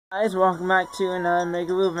Guys, welcome back to another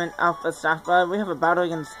Mega Movement Alpha Staff. We have a battle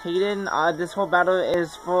against Hayden. This whole battle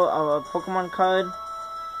is for a Pokemon card.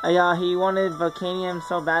 He wanted Volcanium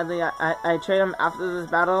so badly. I traded him after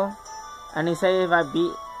this battle, and he said if I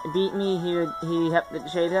beat me, he have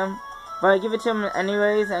to trade him. But I give it to him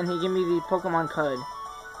anyways, and he gave me the Pokemon card.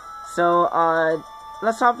 So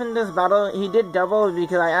let's hop into this battle. He did double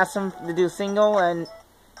because I asked him to do single, and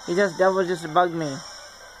he just doubled just to bug me.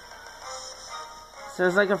 So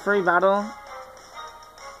it's like a free battle.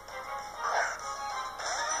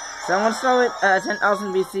 So I'm gonna start with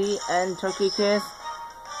 10,000 BC and Turkey Kiss.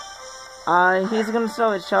 He's gonna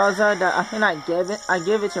start with Charizard. I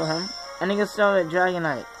gave it to him, and he can start with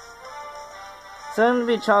Dragonite. So it's gonna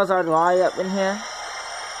be Charizard Y up in here.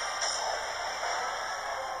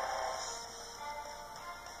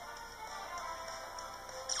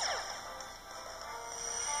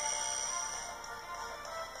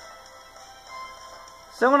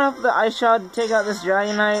 So I'm gonna have the Ice Shot to take out this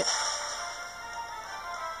Dragonite.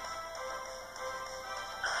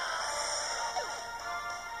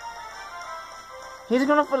 He's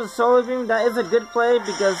gonna put a Solar Beam. That is a good play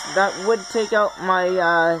because that would take out my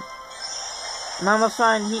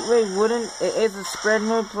Mammothine. Heat Wave wouldn't. It is a spread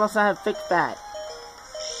move, plus I have Fixed Bat.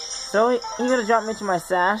 So he's gonna drop me to my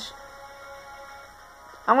Sash.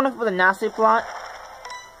 I'm gonna put the Nasty Plot.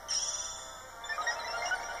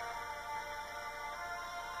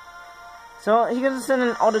 So he's gonna send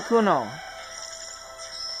an Articuno.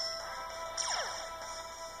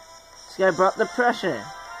 This guy brought the pressure.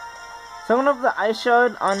 So I'm gonna put the Ice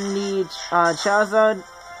Shard on the Charizard.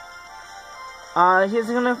 He's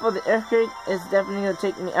gonna for the Earthquake. It's definitely gonna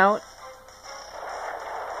take me out.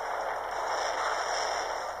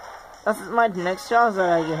 That's my next Charizard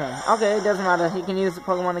I give him. Okay, it doesn't matter. He can use the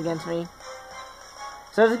Pokemon against me.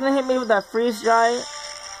 So he's gonna hit me with that Freeze Dry,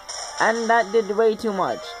 and that did way too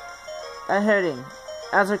much. That hurting.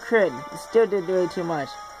 As a crit, it still did way too much.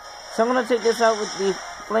 So I'm gonna take this out with the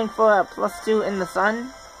Flamethrower at +2 in the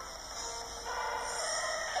sun.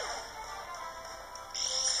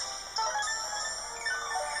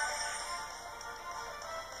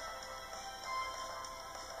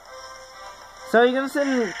 So you're gonna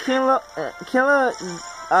send Killer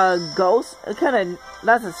Ghost.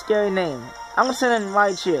 That's a scary name. I'm gonna send in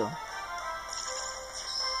Raichu.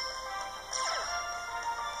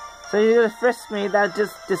 So you're gonna frisk me, that's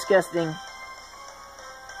just disgusting.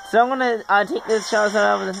 So I'm gonna take this Charizard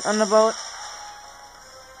out with the Thunderbolt.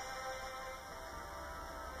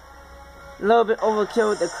 A little bit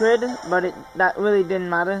overkill with the crit, but that really didn't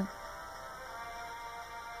matter.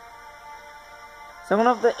 So I'm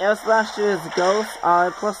gonna have the Air Slash to his Ghost.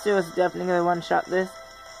 +2 is definitely gonna one-shot this.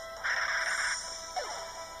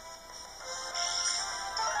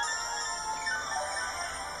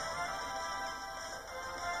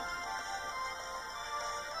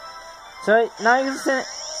 So now you can send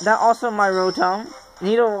that also my Rotom.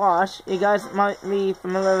 Needle Wash. You guys might be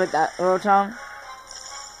familiar with that Rotom.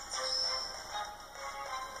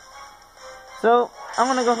 So I'm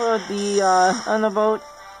gonna go for the Thunderbolt.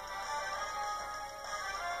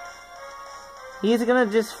 He's gonna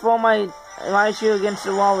just throw my Raichu against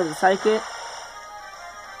the wall with a Psychic.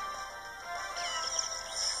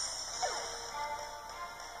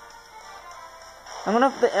 I'm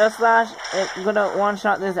gonna put the Air Slash. It's gonna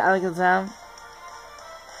one-shot this Alakazam.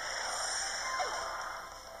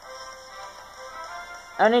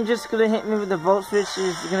 And it's just gonna hit me with the Volt Switch.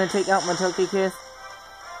 Is gonna take out my Turkey Kiss.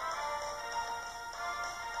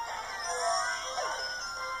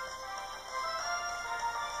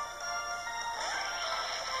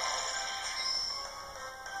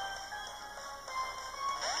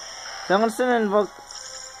 So I'm gonna send in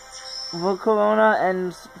Volcarona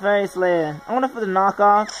and Fairy Slayer. I'm gonna put the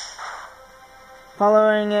knockoff,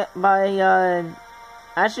 following it by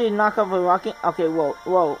actually knockoff with Rocket. Okay,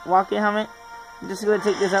 whoa, Rocket Helmet. I'm just gonna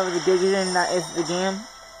take this out with the Gigaton. That is the game.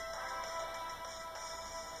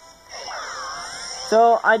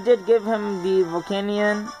 So I did give him the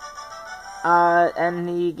Volcanion, and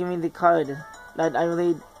he gave me the card that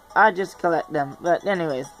I just collect them. But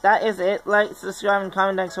anyways, that is it. Like, subscribe, and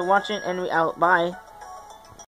comment. Thanks for watching, and we out. Bye.